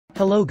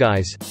Hello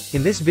guys,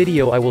 in this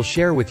video I will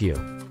share with you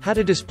how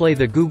to display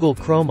the Google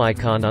Chrome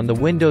icon on the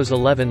Windows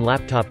 11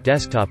 laptop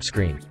desktop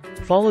screen.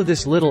 Follow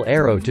this little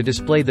arrow to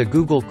display the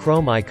Google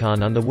Chrome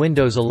icon on the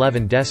Windows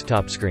 11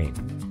 desktop screen.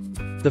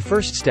 The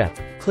first step,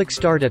 click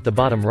Start at the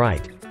bottom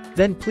right.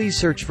 Then please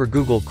search for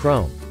Google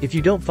Chrome. If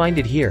you don't find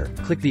it here,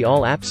 click the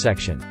All Apps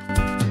section.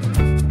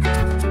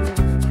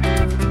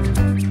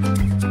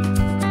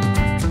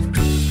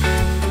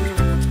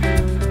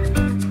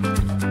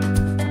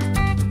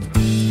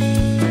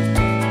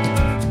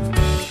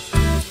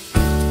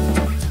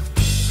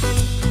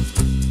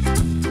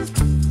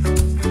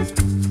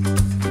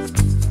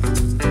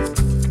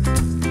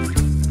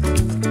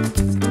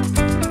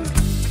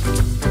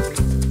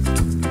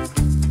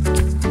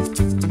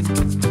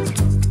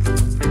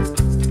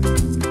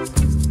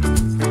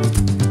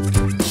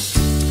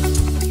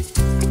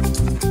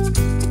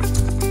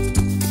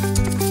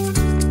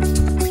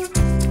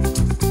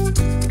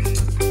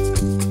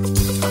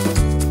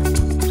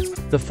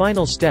 The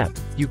final step,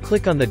 you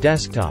click on the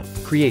desktop,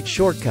 create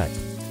shortcut.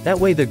 That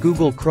way the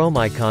Google Chrome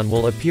icon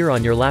will appear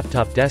on your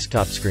laptop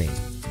desktop screen.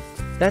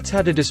 That's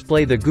how to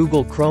display the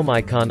Google Chrome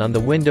icon on the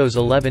Windows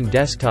 11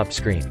 desktop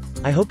screen.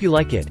 I hope you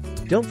like it.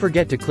 Don't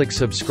forget to click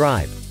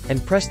subscribe,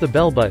 and press the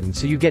bell button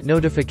so you get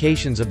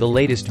notifications of the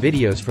latest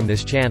videos from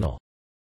this channel.